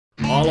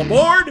All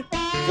aboard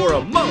for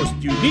a most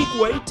unique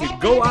way to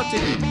go out to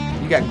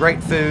eat. You got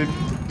great food,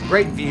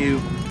 great view,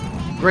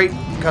 great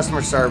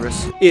customer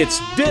service.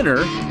 It's dinner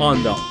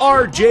on the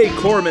R.J.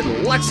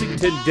 Corman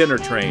Lexington dinner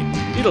train.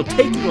 It'll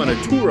take you on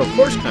a tour of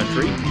horse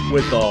country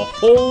with a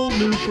whole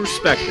new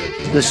perspective.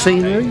 The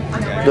scenery,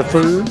 the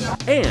food.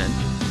 And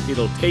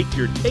it'll take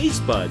your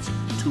taste buds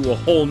to a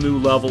whole new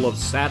level of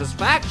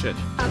satisfaction.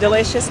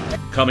 Delicious.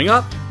 Coming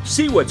up,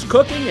 see what's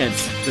cooking and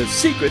the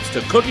secrets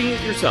to cooking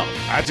it yourself.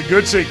 That's a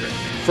good secret.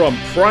 From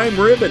prime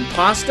rib and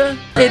pasta,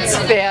 It's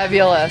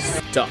fabulous.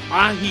 to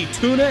ahi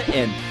tuna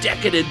and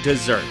decadent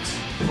desserts.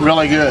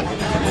 Really good.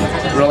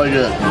 Really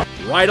good.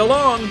 Right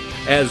along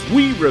as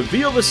we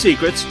reveal the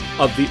secrets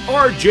of the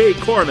R.J.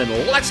 Corman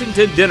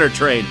Lexington dinner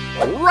train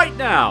right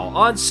now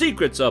on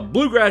Secrets of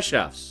Bluegrass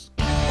Chefs.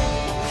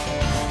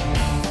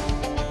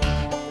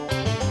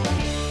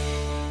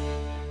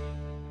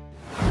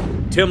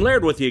 Tim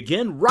Laird with you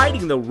again,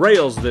 riding the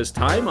rails this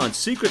time on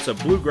Secrets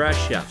of Bluegrass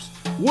Chefs.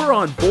 We're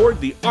on board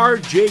the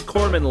R.J.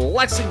 Corman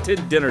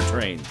Lexington dinner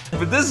train.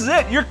 But this is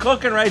it, you're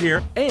cooking right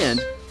here.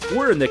 And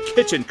we're in the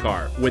kitchen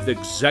car with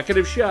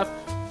executive chef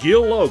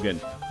Gil Logan,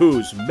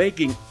 who's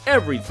making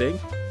everything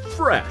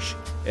fresh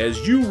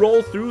as you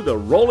roll through the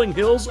rolling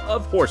hills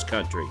of horse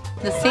country.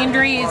 The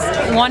scenery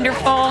is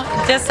wonderful.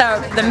 Just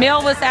the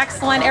meal was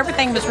excellent.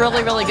 Everything was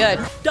really, really good.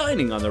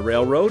 Dining on the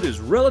railroad is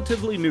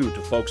relatively new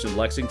to folks in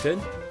Lexington,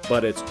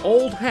 but it's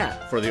old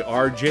hat for the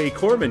R.J.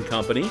 Corman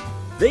Company.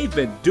 They've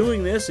been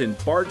doing this in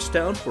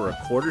Bardstown for a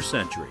quarter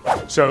century.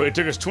 So it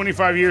took us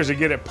 25 years to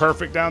get it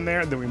perfect down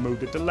there, and then we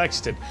moved it to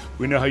Lexington.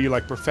 We know how you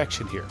like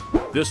perfection here.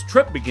 This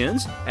trip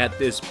begins at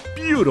this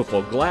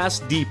beautiful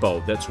glass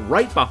depot that's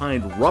right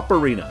behind Rupp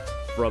Arena.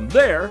 From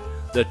there,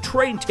 the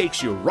train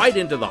takes you right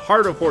into the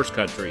heart of horse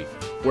country,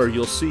 where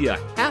you'll see a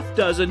half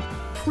dozen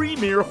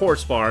premier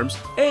horse farms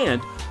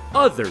and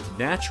other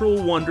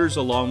natural wonders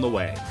along the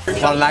way. A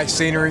lot of nice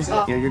scenery.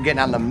 You're getting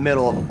out in the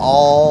middle of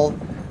all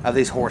of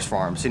these horse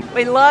farms.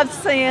 We loved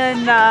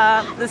seeing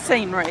the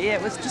scenery.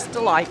 It was just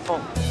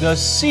delightful. The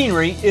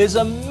scenery is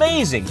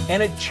amazing,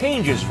 and it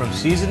changes from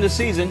season to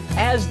season,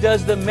 as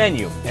does the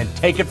menu. And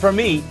take it from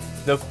me,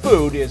 the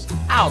food is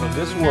out of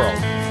this world.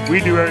 We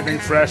do everything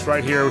fresh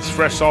right here. It's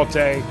fresh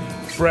sauté,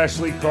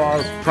 freshly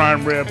carved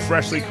prime rib,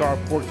 freshly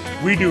carved pork.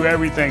 We do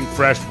everything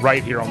fresh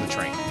right here on the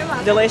train.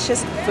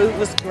 Delicious. Food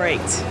was great.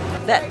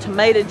 That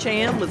tomato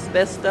jam was the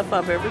best stuff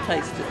I've ever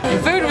tasted.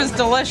 The food was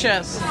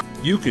delicious.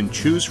 You can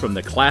choose from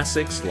the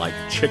classics like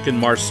chicken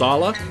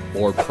marsala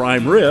or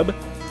prime rib,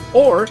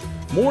 or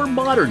more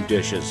modern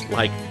dishes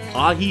like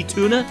ahi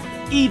tuna,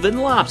 even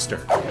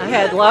lobster. I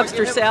had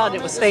lobster salad.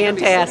 It was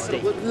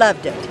fantastic.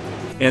 Loved it.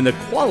 And the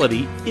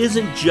quality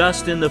isn't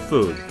just in the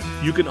food.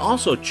 You can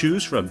also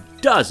choose from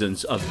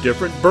dozens of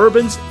different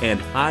bourbons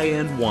and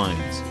high-end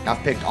wines. I've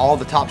picked all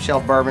the top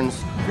shelf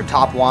bourbons, your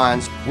top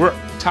wines, We're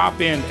top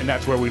end, and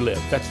that's where we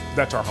live.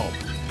 That's our home.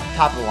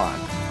 top of the line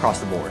across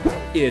the board.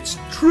 It's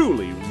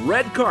truly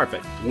red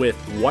carpet with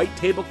white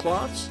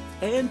tablecloths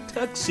and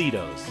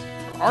tuxedos.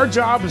 Our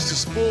job is to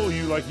spoil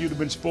you like you'd have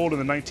been spoiled in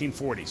the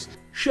 1940s.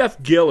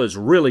 Chef Gil is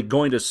really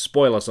going to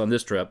spoil us on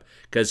this trip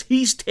because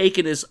he's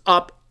taken us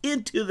up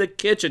into the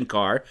kitchen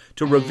car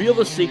to reveal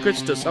the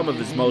secrets to some of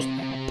his most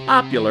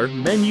popular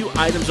menu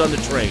items on the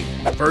train.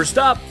 First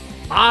up,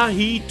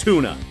 ahi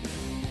tuna.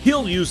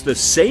 He'll use the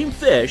same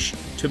fish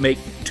to make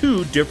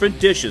two different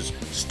dishes,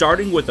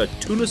 starting with a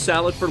tuna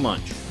salad for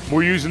lunch.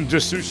 We're using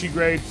just sushi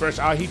grade fresh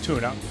ahi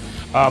tuna.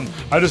 I'm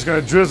just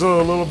gonna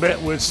drizzle a little bit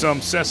with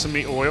some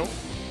sesame oil.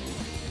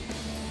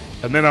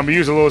 And then I'm gonna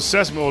use a little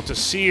sesame oil to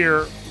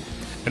sear,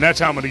 and that's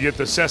how I'm gonna get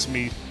the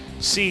sesame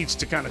seeds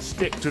to kind of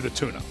stick to the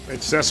tuna.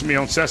 It's sesame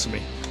on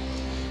sesame.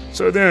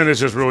 So then it's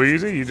just real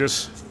easy. You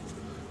just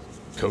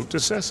coat the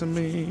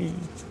sesame.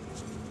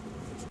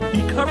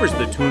 He covers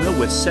the tuna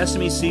with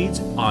sesame seeds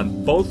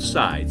on both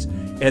sides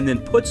and then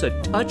puts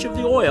a touch of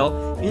the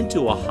oil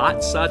into a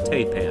hot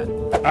saute pan.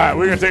 All right,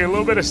 we're gonna take a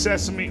little bit of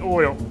sesame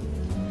oil,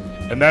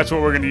 and that's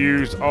what we're gonna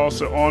use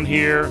also on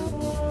here.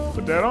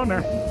 Put that on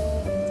there.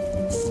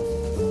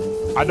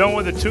 I don't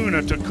want the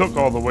tuna to cook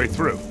all the way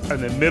through, and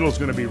the middle's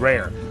gonna be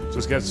rare. So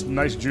it's got some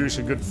nice juice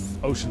and good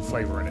ocean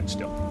flavor in it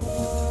still.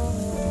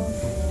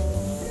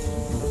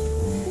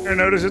 And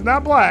notice it's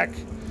not black,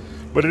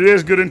 but it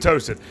is good and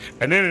toasted.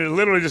 And then it's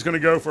literally just gonna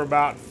go for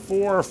about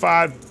 4 or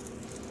 5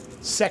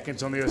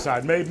 seconds on the other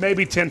side,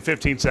 maybe 10,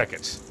 15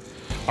 seconds.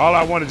 All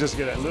I want is just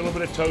get a little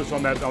bit of toast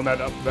on that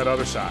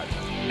other side.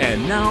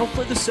 And now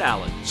for the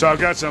salad. So I've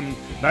got some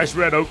nice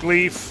red oak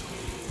leaf.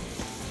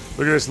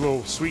 Look at this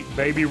little sweet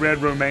baby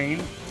red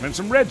romaine and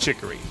some red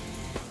chicory.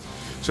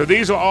 So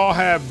these will all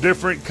have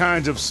different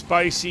kinds of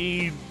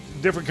spicy,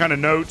 different kind of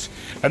notes.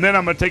 And then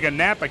I'm gonna take a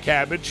Napa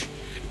cabbage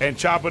and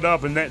chop it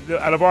up, and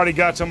I've already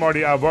got some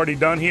I've already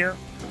done here.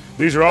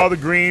 These are all the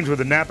greens with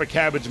the Napa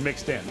cabbage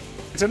mixed in.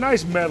 It's a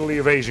nice medley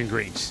of Asian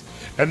greens.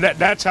 And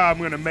that's how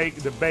I'm gonna make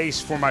the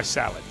base for my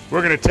salad.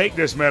 We're gonna take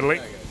this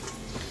medley,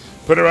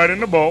 put it right in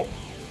the bowl,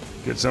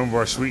 get some of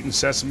our sweetened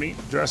sesame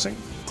dressing.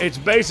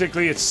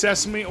 It's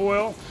sesame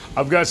oil.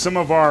 I've got some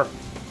of our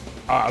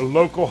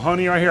local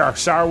honey right here, our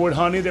sourwood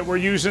honey that we're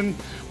using.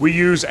 We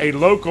use a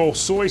local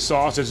soy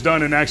sauce that's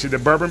done in actually the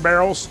bourbon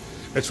barrels.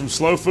 It's from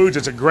Slow Foods.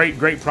 It's a great,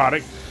 great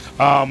product.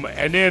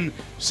 And then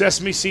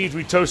sesame seeds,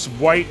 we toast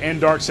white and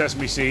dark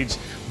sesame seeds,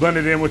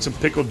 blended in with some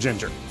pickled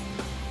ginger.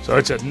 So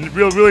it's a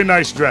really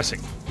nice dressing.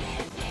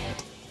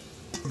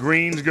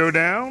 Greens go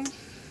down.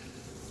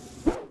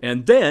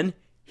 And then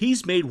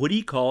he's made what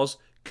he calls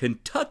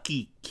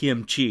Kentucky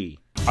kimchi.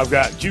 I've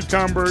got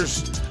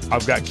cucumbers,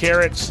 I've got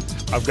carrots,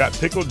 I've got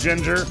pickled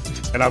ginger,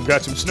 and I've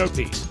got some snow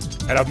peas.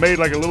 And I've made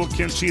like a little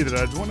kimchi that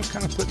I want to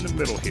kind of put in the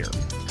middle here.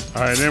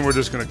 All right, and then we're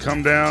just going to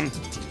come down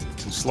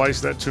and slice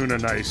that tuna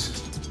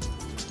nice.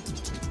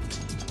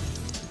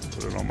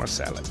 Put it on my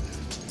salad.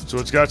 So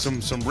it's got some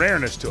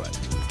rareness to it.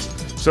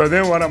 So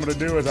then what I'm going to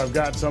do is I've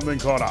got something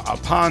called a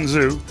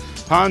ponzu.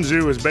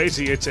 Ponzu is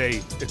basically, it's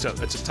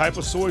a type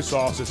of soy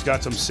sauce. It's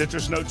got some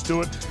citrus notes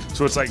to it.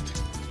 So it's like,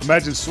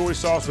 imagine soy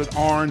sauce with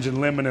orange and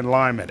lemon and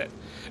lime in it.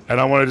 And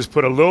I want to just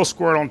put a little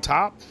squirt on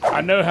top. I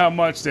know how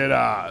much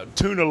that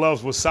tuna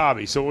loves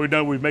wasabi. So what we've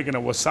done, we're making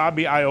a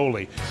wasabi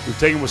aioli. We've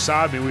taken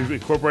wasabi and we've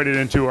incorporated it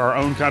into our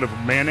own kind of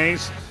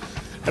mayonnaise.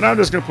 And I'm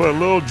just going to put a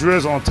little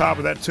drizzle on top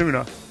of that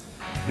tuna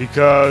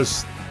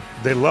because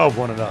they love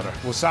one another.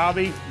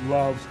 Wasabi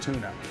loves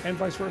tuna and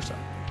vice versa.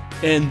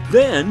 And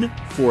then,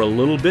 for a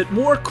little bit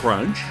more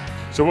crunch,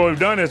 so what we've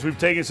done is we've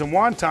taken some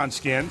wonton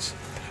skins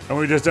and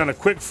we've just done a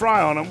quick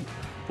fry on them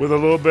with a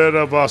little bit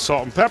of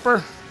salt and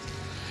pepper.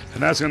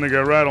 And that's going to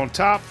go right on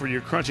top for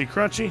your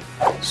crunchy.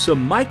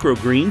 some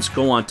microgreens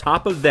go on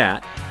top of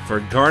that for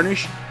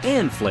garnish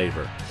and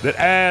flavor. That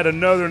add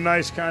another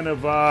nice kind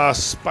of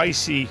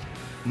spicy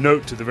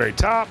note to the very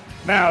top.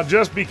 Now,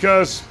 just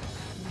because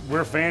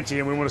we're fancy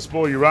and we want to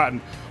spoil you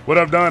rotten, what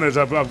I've done is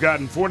I've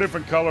gotten 4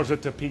 different colors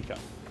of topeka.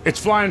 It's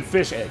flying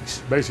fish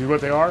eggs, basically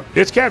what they are.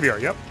 It's caviar,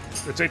 yep.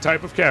 It's a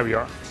type of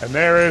caviar. And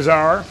there is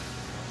our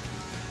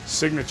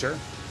signature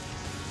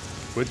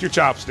with your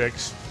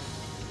chopsticks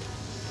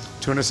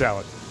tuna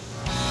salad.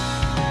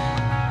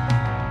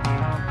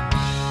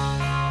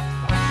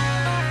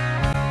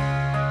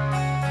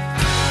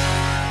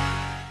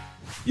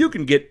 You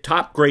can get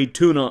top-grade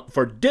tuna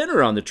for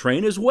dinner on the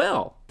train as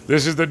well.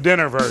 This is the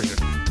dinner version.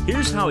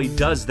 Here's how he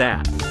does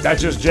that.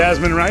 That's just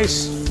jasmine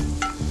rice.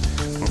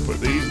 I'll put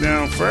these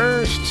down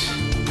first.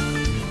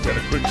 Got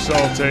a quick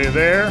saute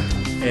there.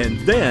 And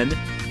then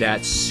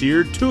that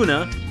seared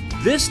tuna,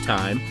 this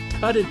time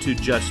cut into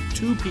just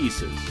 2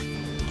 pieces.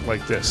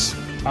 Like this.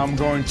 I'm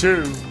going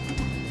to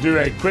do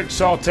a quick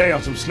saute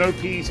on some snow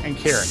peas and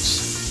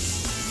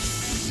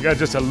carrots. You got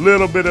just a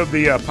little bit of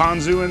the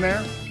ponzu in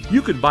there.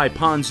 You could buy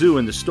ponzu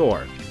in the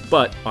store,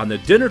 but on the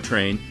dinner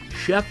train,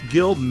 Chef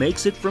Gil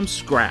makes it from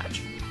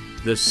scratch.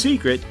 The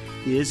secret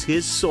is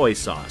his soy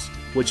sauce,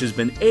 which has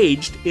been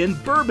aged in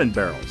bourbon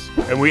barrels.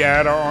 And we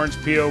add our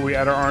orange peel, we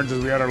add our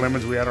oranges, we add our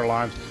lemons, we add our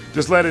limes.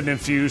 Just let it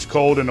infuse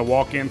cold in the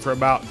walk-in for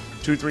about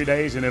 2-3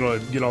 days, and it'll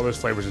get all those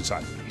flavors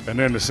inside. And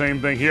then the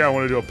same thing here, I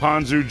want to do a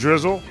ponzu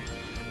drizzle,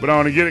 but I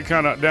want to get it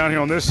kind of down here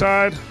on this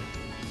side.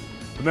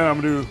 And then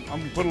I'm gonna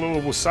put a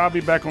little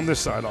wasabi back on this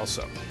side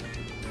also.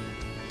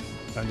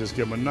 And just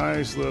give them a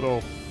nice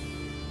little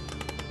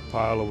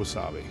pile of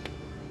wasabi.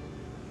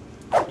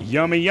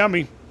 Yummy,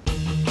 yummy.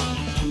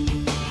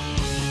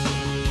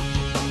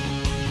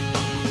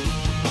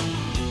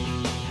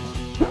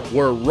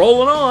 We're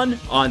rolling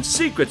on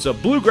Secrets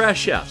of Bluegrass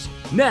Chefs.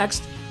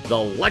 Next, the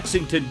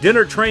Lexington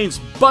Dinner Train's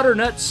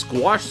butternut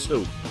squash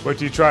soup. Wait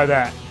till you try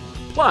that.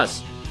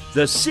 Plus,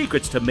 the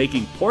secrets to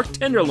making pork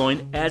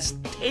tenderloin as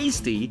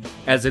tasty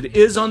as it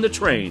is on the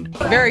train.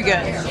 Very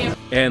good.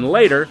 And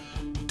later,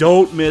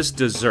 don't miss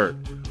dessert.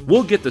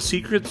 We'll get the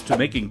secrets to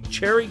making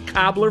cherry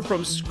cobbler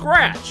from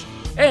scratch.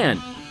 And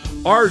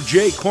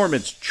R.J.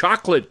 Corman's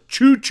chocolate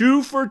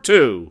choo-choo for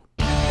 2.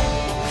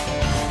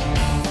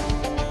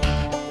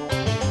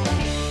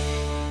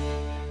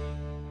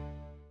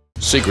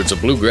 Secrets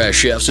of Bluegrass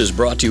Chefs is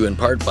brought to you in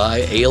part by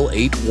Ale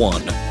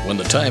 81. When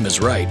the time is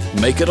right,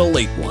 make it a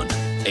late one.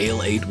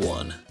 Ale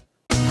 81.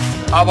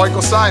 I'm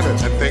Michael Simon,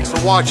 and thanks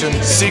for watching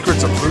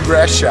Secrets of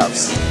Bluegrass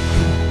Chefs.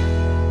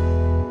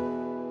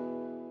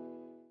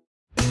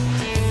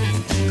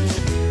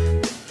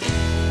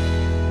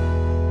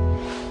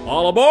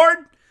 All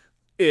aboard!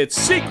 It's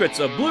Secrets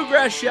of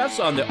Bluegrass Chefs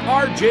on the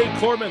R.J.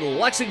 Corman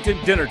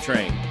Lexington Dinner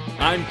Train.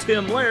 I'm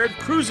Tim Laird,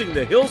 cruising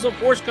the hills of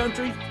horse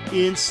country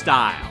in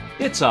style.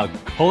 It's a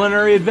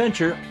culinary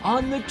adventure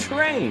on the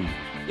train.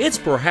 It's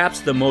perhaps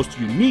the most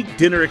unique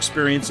dinner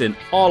experience in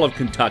all of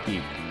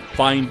Kentucky.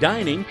 Fine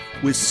dining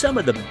with some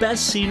of the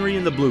best scenery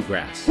in the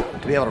bluegrass.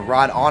 To be able to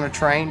ride on a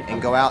train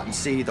and go out and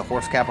see the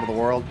horse capital of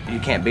the world, you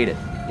can't beat it.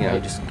 You know,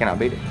 you just cannot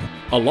beat it.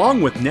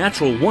 Along with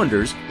natural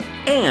wonders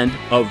and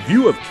a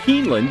view of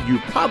Keeneland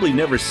you've probably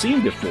never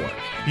seen before.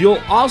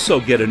 You'll also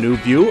get a new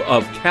view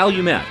of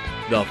Calumet,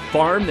 the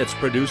farm that's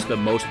produced the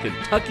most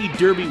Kentucky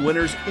Derby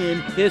winners in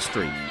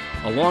history,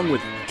 along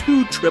with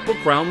 2 Triple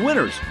Crown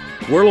winners,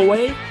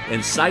 Whirlaway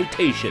and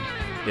Citation,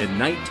 in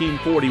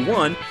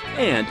 1941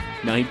 and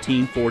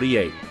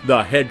 1948.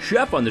 The head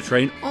chef on the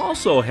train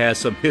also has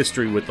some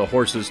history with the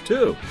horses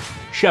too.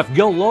 Chef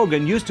Gil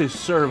Logan used to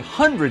serve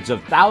hundreds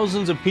of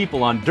thousands of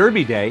people on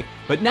Derby Day,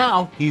 but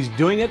now he's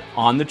doing it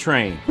on the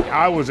train.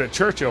 I was at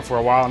Churchill for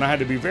a while and I had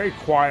to be very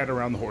quiet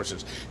around the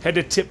horses. Had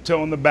to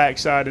tiptoe on the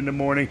backside in the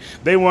morning.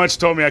 They once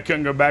told me I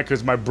couldn't go back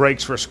because my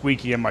brakes were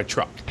squeaky in my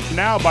truck.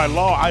 Now by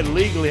law, I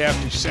legally have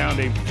to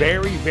sound a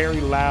very, very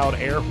loud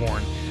air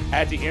horn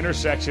at the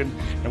intersection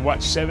and watch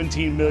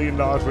 $17 million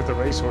worth of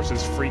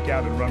racehorses freak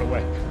out and run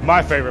away.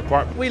 My favorite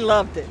part. We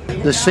loved it.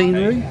 The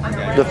scenery,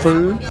 the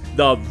food.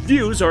 The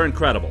views are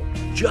incredible,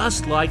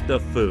 just like the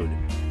food.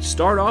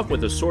 Start off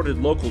with assorted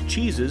local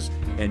cheeses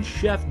and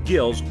Chef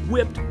Gil's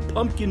whipped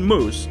pumpkin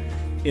mousse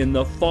in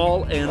the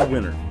fall and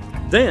winter.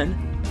 Then,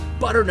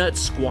 butternut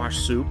squash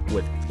soup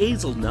with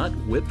hazelnut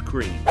whipped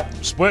cream.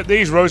 Split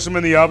these, roast them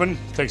in the oven.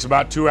 Takes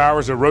about 2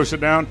 hours to roast it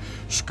down.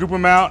 Scoop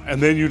them out,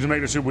 and then use to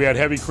make the soup. We had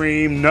heavy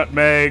cream,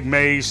 nutmeg,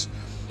 mace,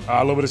 a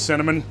little bit of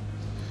cinnamon.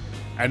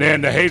 And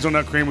then the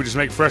hazelnut cream, we just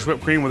make fresh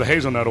whipped cream with the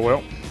hazelnut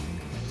oil.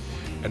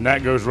 And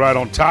that goes right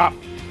on top.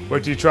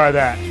 Wait till you try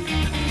that.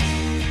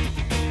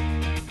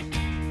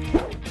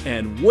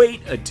 And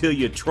wait until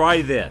you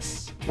try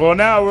this. Well,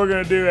 now we're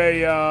gonna do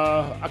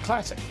a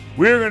classic.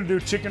 We're gonna do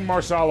chicken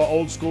marsala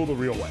old school the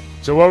real way.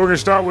 So what we're gonna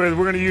start with,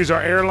 we're gonna use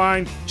our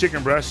airline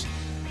chicken breast,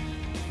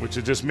 which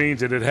it just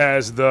means that it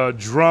has the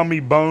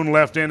drummy bone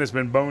left in. It's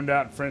been boned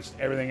out and Frenched,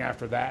 everything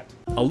after that.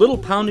 A little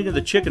pounding of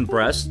the chicken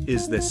breast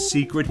is the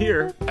secret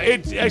here.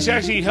 It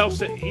actually helps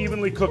to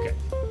evenly cook it.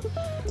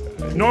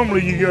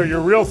 Normally you're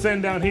real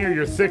thin down here,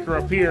 you're thicker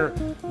up here.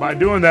 By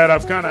doing that,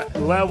 I've kind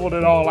of leveled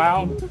it all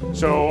out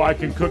so I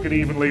can cook it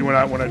evenly when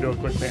I do a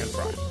quick pan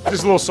fry.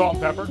 Just a little salt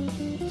and pepper.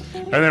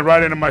 And then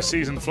right into my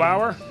seasoned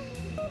flour.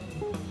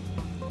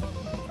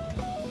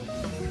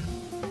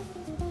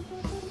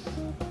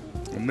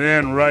 And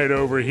then right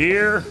over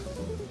here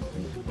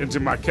into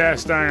my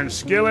cast iron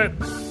skillet.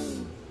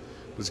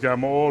 It's got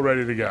my oil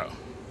ready to go.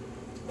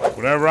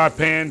 Whenever I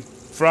pan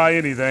fry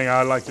anything,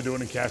 I like to do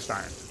it in cast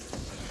iron.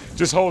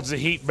 Just holds the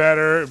heat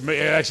better.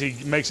 It actually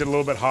makes it a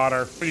little bit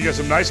hotter. You get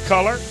some nice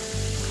color.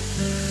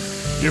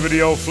 Give it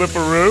the old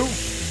flipperoo.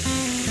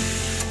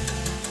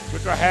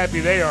 Look how happy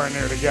they are in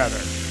there together.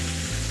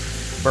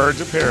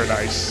 Birds of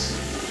paradise.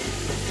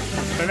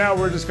 And now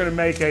we're just gonna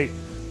make a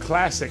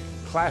classic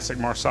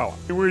marsala.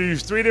 We're gonna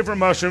use 3 different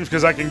mushrooms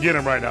because I can get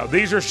them right now.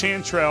 These are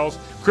chanterelles,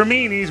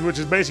 creminis, which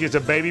is basically it's a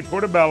baby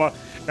portobello,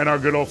 and our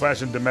good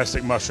old-fashioned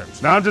domestic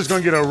mushrooms. Now I'm just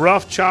gonna get a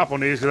rough chop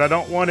on these because I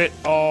don't want it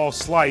all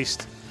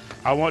sliced.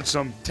 I want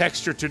some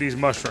texture to these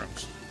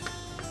mushrooms.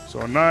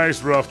 So a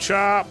nice rough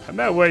chop, and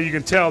that way you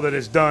can tell that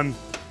it's done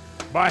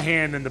by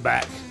hand in the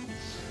back.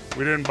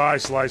 We didn't buy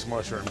sliced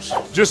mushrooms.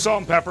 Just salt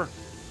and pepper.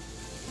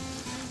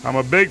 I'm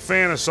a big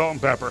fan of salt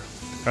and pepper.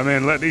 And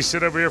then let these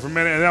sit over here for a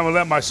minute, and then I'm gonna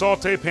let my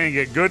saute pan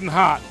get good and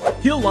hot.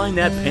 He'll line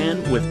that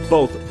pan with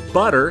both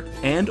butter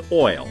and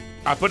oil.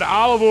 I put the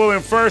olive oil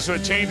in first so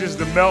it changes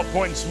the melt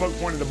point and smoke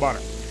point of the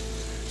butter.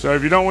 So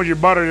if you don't want your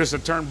butter just to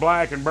turn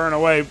black and burn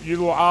away, use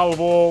a little olive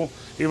oil,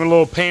 even a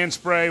little pan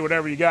spray,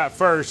 whatever you got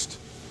first,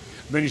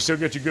 then you still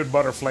get your good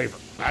butter flavor.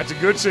 That's a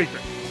good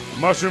secret.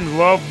 Mushrooms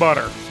love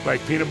butter,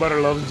 like peanut butter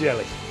loves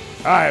jelly.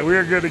 All right,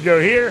 we're good to go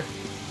here.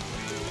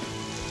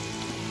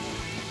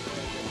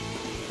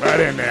 Right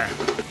in there.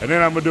 And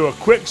then I'm gonna do a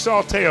quick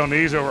saute on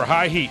these over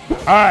high heat.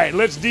 All right,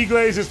 let's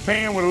deglaze this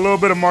pan with a little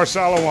bit of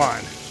Marsala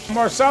wine.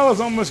 Marsala's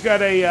almost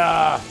got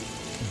a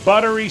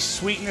buttery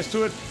sweetness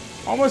to it.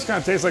 Almost kind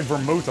of tastes like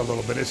vermouth a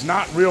little bit. It's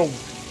not real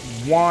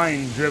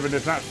wine driven.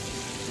 It's not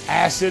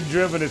acid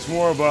driven. It's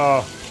more of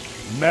a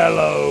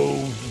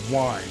mellow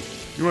wine.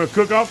 You want to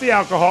cook off the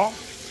alcohol,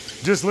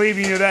 just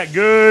leaving you that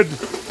good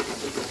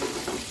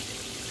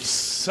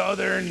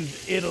southern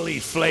Italy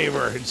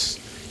flavor. It's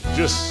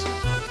just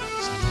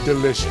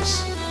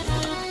delicious.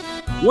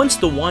 Once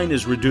the wine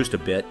is reduced a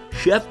bit,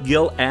 Chef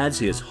Gil adds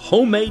his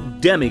homemade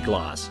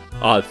demi-glace,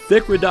 a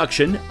thick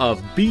reduction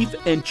of beef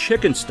and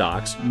chicken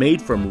stocks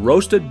made from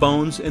roasted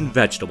bones and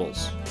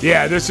vegetables.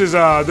 Yeah, this is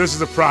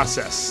a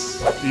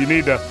process. You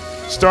need to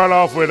start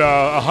off with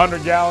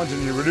 100 gallons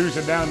and you reduce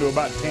it down to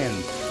about 10.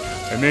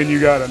 And then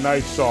you got a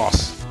nice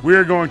sauce. We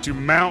are going to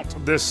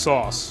mount this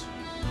sauce.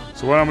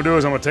 So what I'm gonna do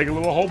is I'm gonna take a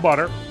little whole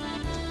butter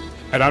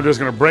and I'm just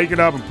gonna break it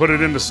up and put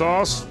it in the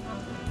sauce.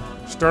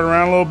 Stir it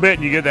around a little bit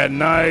and you get that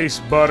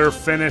nice butter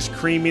finish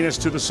creaminess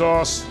to the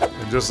sauce.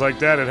 And just like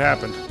that, it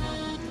happened.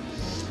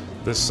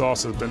 This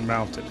sauce has been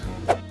mounted.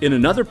 In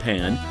another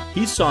pan,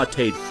 he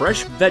sauteed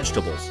fresh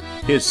vegetables.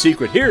 His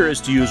secret here is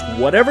to use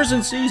whatever's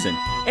in season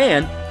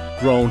and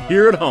grown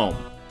here at home.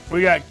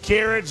 We got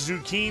carrots,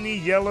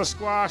 zucchini, yellow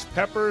squash,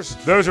 peppers.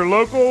 Those are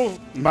local.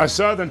 My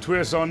southern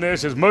twist on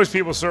this is most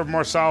people serve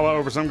marsala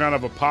over some kind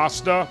of a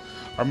pasta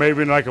or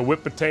maybe like a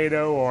whipped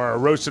potato or a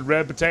roasted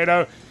red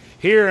potato.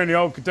 Here in the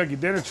old Kentucky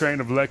dinner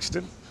train of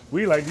Lexington,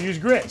 we like to use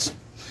grits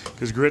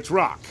because grits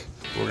rock.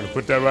 We're gonna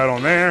put that right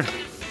on there.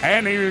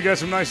 And here we got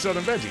some nice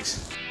southern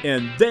veggies.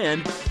 And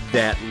then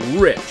that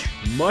rich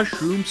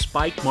mushroom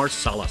spiked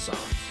marsala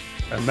sauce.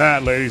 And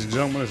that, ladies and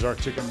gentlemen, is our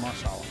chicken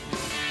marsala.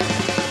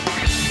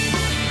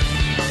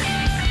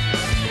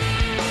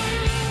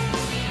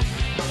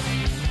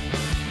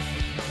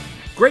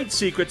 great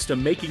secrets to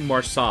making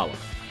marsala.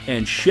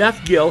 And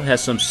Chef Gil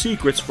has some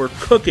secrets for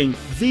cooking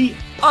the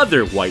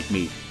other white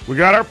meat. We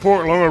got our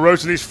pork loin. We're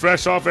roasting these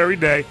fresh off every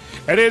day.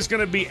 And it's going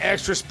to be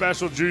extra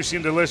special, juicy,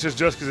 and delicious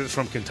just because it's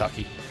from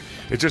Kentucky.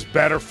 It's just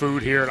better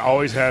food here. It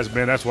always has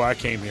been. That's why I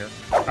came here.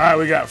 All right,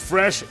 we got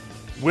fresh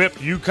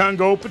whipped Yukon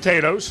Gold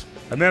potatoes.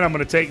 And then I'm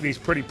going to take these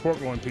pretty pork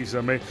loin pieces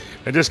I made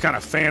and just kind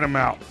of fan them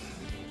out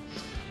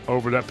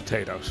over that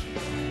potatoes.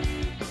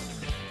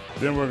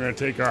 Then we're going to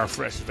take our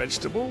fresh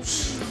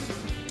vegetables.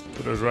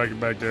 Put those right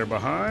back there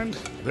behind.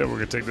 Then we're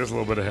going to take this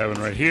little bit of heaven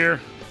right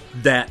here.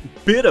 That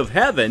bit of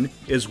heaven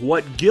is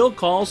what Gil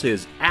calls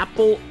his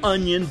apple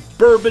onion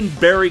bourbon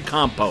berry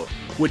compote,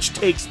 which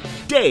takes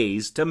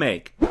days to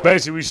make.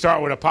 Basically, we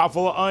start with a pot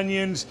full of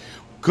onions,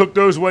 cook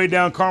those way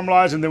down,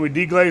 caramelize, and then we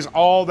deglaze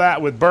all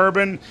that with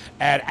bourbon,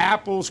 add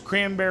apples,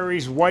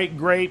 cranberries, white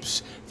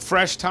grapes,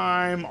 fresh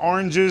thyme,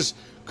 oranges,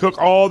 cook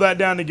all that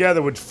down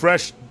together with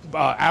fresh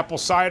apple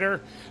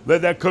cider.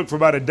 Let that cook for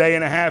about a day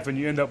and a half, and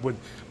you end up with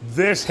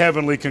this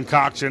heavenly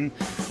concoction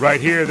right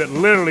here that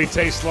literally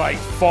tastes like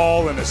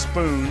fall in a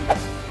spoon.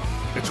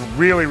 It's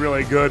really,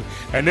 really good.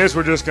 And this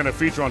we're just going to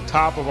feature on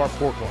top of our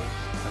pork loin.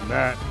 And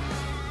that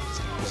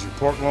is your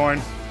pork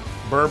loin,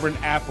 bourbon,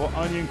 apple,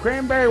 onion,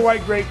 cranberry,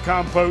 white grape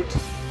compote.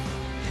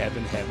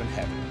 Heaven, heaven,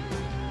 heaven.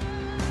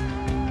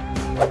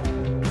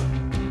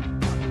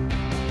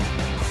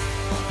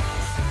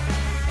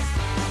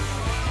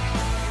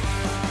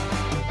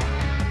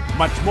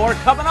 Much more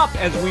coming up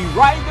as we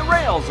ride the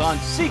rails on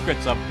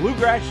Secrets of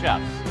Bluegrass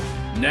Chefs.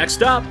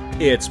 Next up,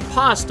 it's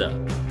pasta,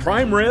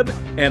 prime rib,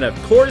 and of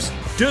course,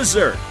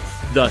 dessert.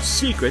 The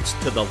secrets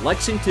to the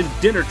Lexington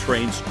Dinner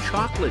Train's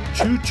chocolate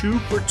choo-choo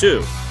for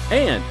two,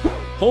 and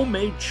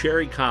homemade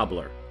cherry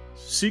cobbler.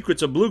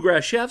 Secrets of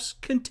Bluegrass Chefs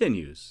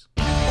continues.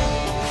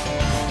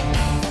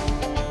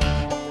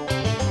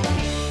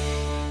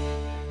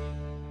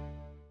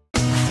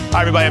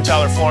 Hi everybody, I'm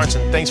Tyler Florence,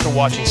 and thanks for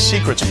watching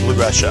Secrets of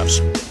Bluegrass Chefs.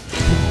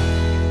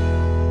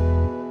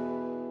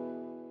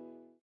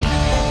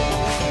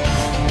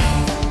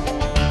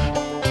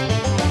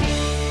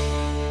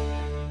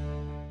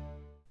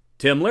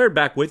 Tim Laird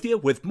back with you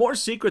with more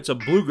Secrets of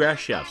Bluegrass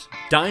Chefs,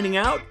 dining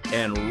out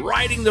and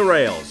riding the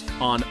rails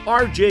on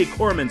R.J.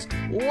 Corman's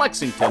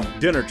Lexington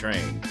Dinner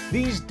Train.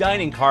 These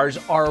dining cars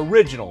are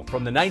original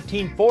from the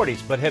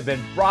 1940s, but have been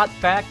brought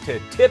back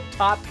to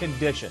tip-top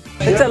condition.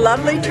 It's a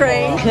lovely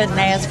train. Couldn't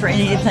ask for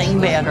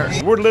anything better.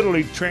 We're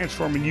literally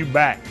transforming you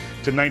back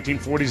to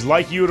 1940s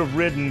like you would have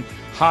ridden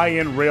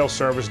high-end rail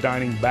service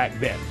dining back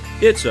then.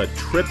 It's a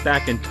trip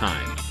back in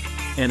time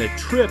and a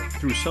trip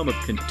through some of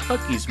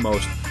Kentucky's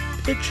most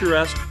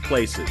picturesque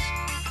places,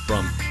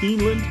 from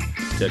Keeneland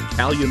to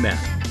Calumet.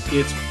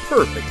 It's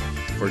perfect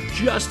for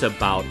just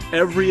about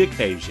every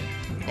occasion.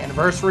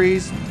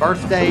 Anniversaries,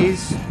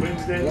 birthdays,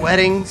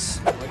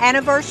 weddings.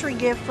 Anniversary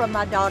gift from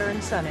my daughter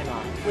and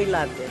son-in-law. We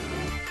loved it.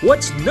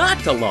 What's not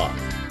to love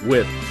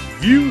with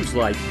views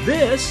like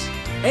this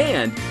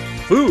and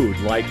food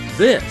like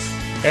this?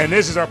 And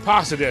this is our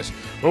pasta dish.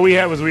 What we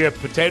have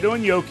potato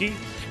and gnocchi,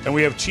 and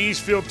we have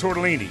cheese-filled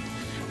tortellini.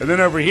 And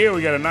then over here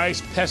we got a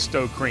nice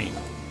pesto cream.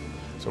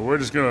 So we're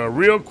just gonna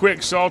real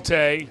quick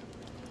saute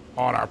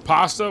on our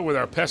pasta with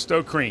our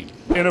pesto cream.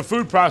 In a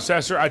food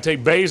processor, I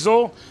take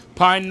basil,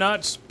 pine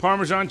nuts,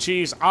 Parmesan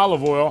cheese,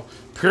 olive oil,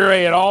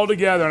 puree it all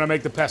together, and I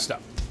make the pesto.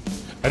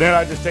 And then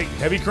I just take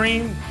heavy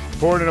cream,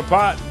 pour it in a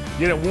pot,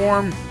 get it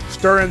warm,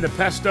 stir in the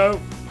pesto.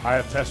 I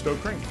have pesto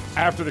cream.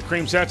 After the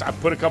cream sets, I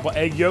put a couple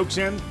egg yolks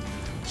in.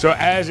 So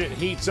as it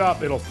heats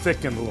up, it'll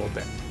thicken a little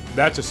bit.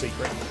 That's a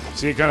secret.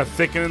 See it kind of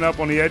thickening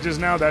up on the edges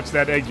now? That's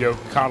that egg yolk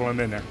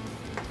coddling in there.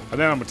 And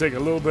then I'm gonna take a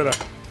little bit of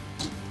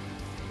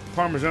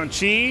Parmesan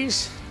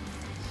cheese.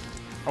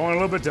 I want a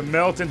little bit to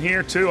melt in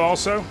here too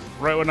also,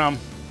 right when I'm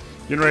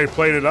getting ready to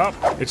plate it up.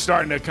 It's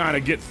starting to kind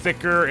of get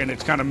thicker and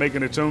it's kind of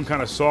making its own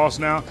kind of sauce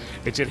now.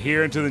 It's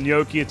adhering to the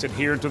gnocchi, it's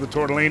adhering to the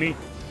tortellini.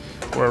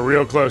 We're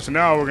real close. So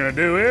now what we're gonna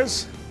do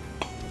is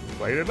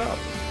plate it up.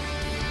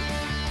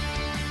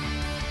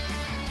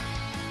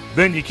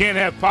 Then you can't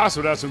have pasta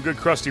without some good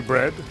crusty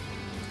bread.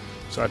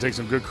 So I take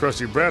some good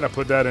crusty bread, I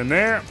put that in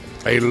there.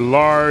 A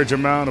large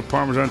amount of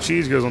Parmesan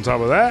cheese goes on top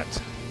of that.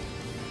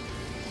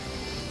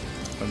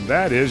 And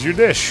that is your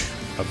dish,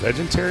 a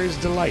vegetarian's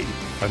delight.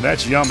 And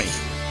that's yummy.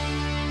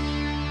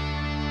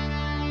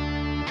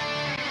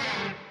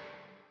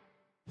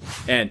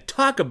 And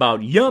talk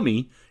about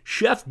yummy,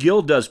 Chef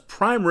Gil does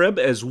prime rib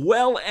as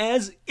well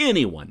as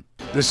anyone.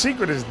 The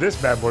secret is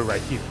this bad boy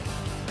right here.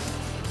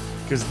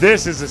 Because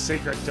this is the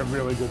secret to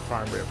really good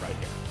prime rib right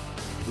here.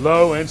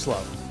 Low and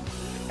slow.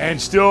 And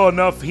still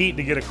enough heat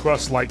to get a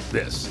crust like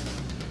this.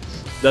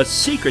 The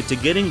secret to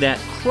getting that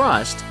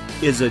crust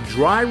is a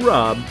dry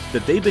rub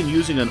that they've been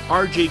using on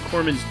R.J.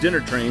 Corman's dinner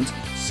trains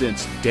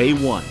since day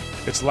one.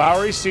 It's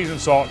Lowry's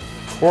seasoned salt,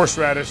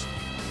 horseradish,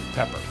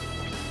 pepper.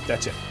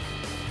 That's it.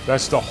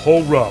 That's the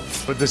whole rub.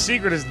 But the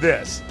secret is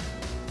this.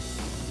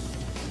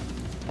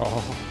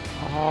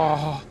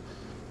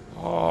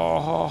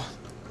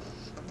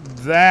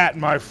 That,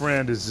 my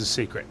friend, is the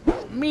secret.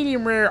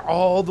 Medium rare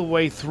all the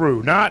way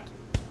through. Not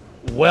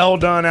well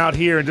done out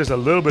here and just a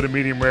little bit of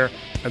medium rare.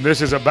 And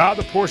this is about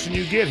the portion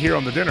you get here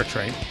on the dinner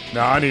train.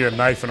 Now I need a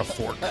knife and a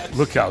fork.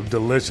 Look how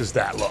delicious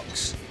that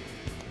looks.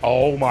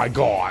 Oh my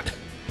God.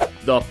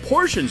 The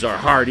portions are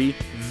hearty,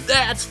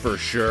 that's for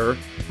sure,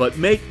 but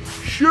make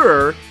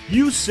sure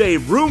you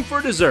save room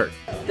for dessert.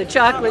 The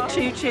chocolate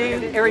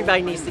choo-choo,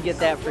 everybody needs to get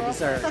that for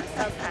dessert.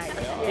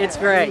 It's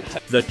great.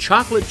 The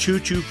chocolate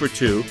choo-choo for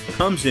two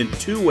comes in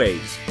two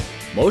ways.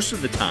 Most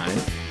of the time,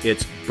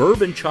 it's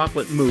bourbon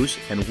chocolate mousse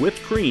and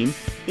whipped cream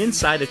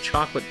inside a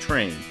chocolate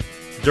train.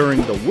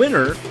 During the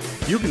winter,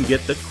 you can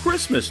get the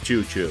Christmas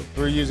choo-choo.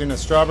 We're using a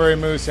strawberry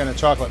mousse and a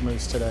chocolate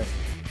mousse today.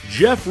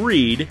 Jeff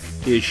Reed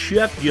is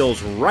Chef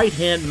Gil's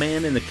right-hand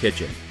man in the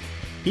kitchen.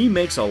 He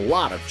makes a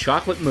lot of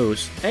chocolate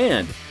mousse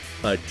and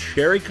a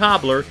cherry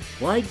cobbler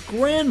like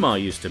Grandma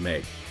used to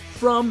make,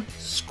 from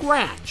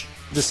scratch.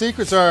 The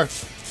secrets are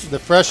the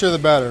fresher the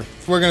better.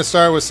 We're going to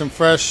start with some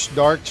fresh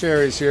dark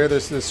cherries here.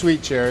 This is the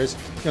sweet cherries.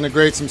 Going to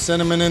grate some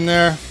cinnamon in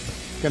there.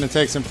 Going to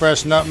take some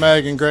fresh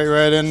nutmeg and grate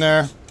right in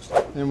there.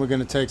 Then we're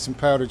going to take some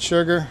powdered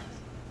sugar,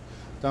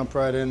 dump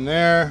right in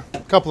there, a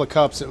couple of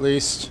cups at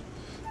least.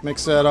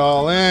 Mix that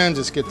all in,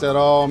 just get that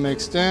all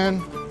mixed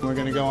in. We're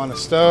going to go on the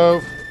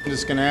stove. I'm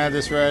just going to add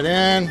this right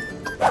in.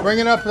 Bring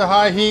it up to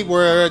high heat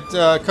where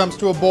it comes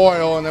to a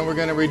boil, and then we're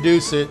going to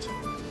reduce it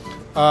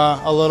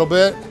a little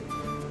bit.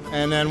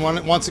 And then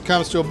once it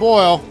comes to a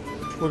boil,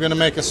 we're going to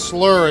make a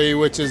slurry,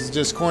 which is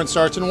just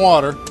cornstarch and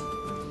water.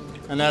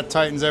 And that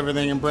tightens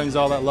everything and brings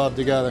all that love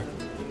together.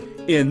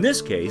 In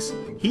this case,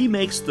 he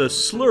makes the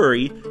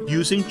slurry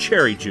using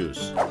cherry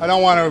juice. I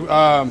don't want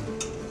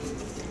to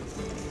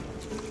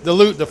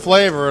dilute the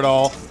flavor at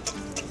all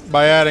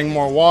by adding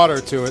more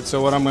water to it.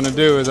 So what I'm going to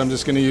do is I'm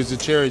just going to use the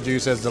cherry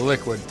juice as the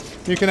liquid.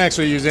 You can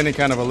actually use any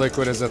kind of a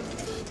liquid to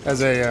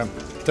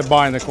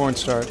bind the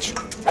cornstarch.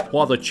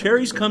 While the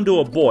cherries come to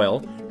a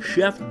boil,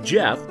 Chef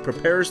Jeff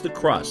prepares the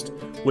crust,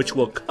 which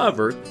will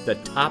cover the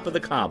top of the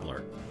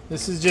cobbler.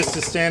 This is just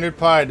a standard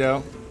pie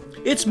dough.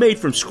 It's made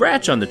from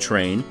scratch on the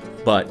train,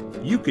 but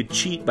you could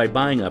cheat by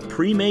buying a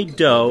pre-made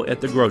dough at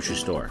the grocery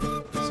store.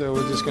 So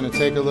we're just going to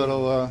take a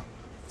little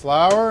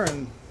flour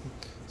and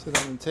sit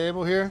on the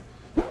table here.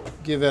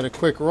 Give that a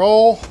quick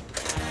roll.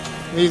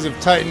 These have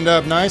tightened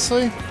up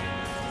nicely.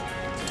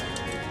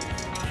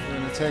 We're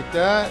going to take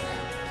that.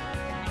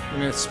 We're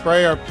going to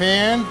spray our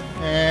pan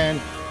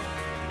and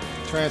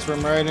transfer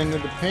them right into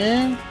the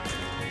pan.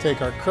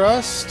 Take our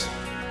crust,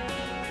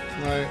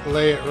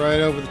 lay it right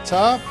over the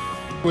top.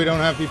 We don't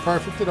have to be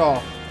perfect at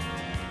all.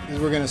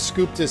 And we're going to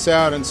scoop this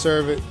out and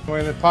serve it.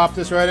 We're going to pop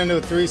this right into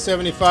a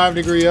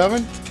 375-degree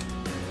oven,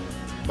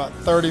 about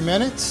 30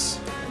 minutes,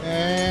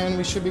 and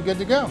we should be good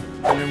to go.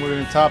 And then we're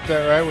going to top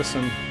that right with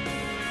some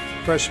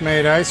fresh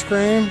made ice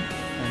cream,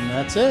 and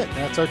that's it.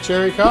 That's our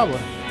cherry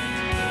cobbler.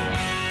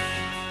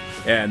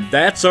 And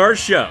that's our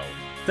show.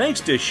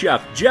 Thanks to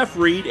Chef Jeff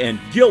Reed and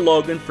Gil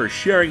Logan for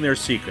sharing their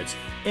secrets.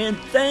 And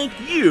thank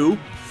you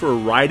for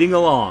riding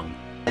along.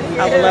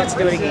 I would love to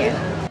do it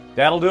again.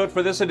 That'll do it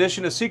for this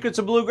edition of Secrets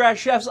of Bluegrass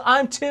Chefs.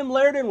 I'm Tim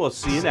Laird, and we'll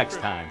see you next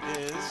time.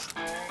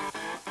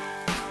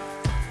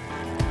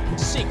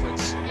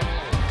 Secrets.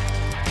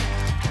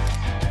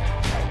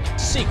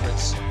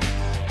 Secrets.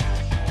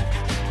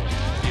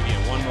 Give you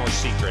one more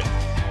secret.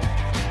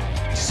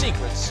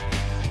 Secrets.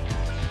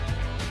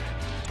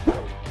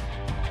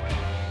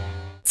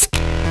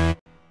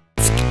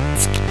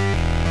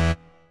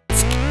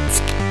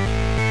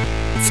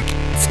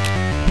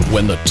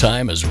 When the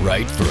time is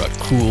right for a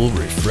cool,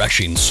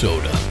 refreshing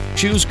soda,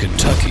 choose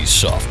Kentucky's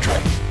soft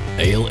drink,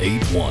 Ale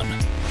 8-1.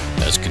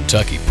 As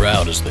Kentucky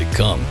proud as they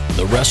come,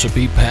 the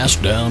recipe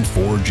passed down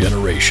 4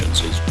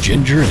 generations is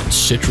ginger and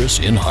citrus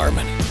in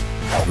harmony.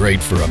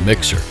 Great for a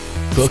mixer,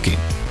 cooking,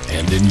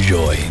 and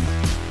enjoying.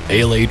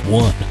 Ale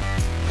 8-1.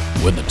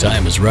 When the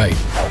time is right,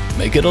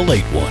 make it a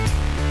late one.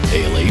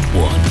 Ale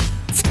 8-1.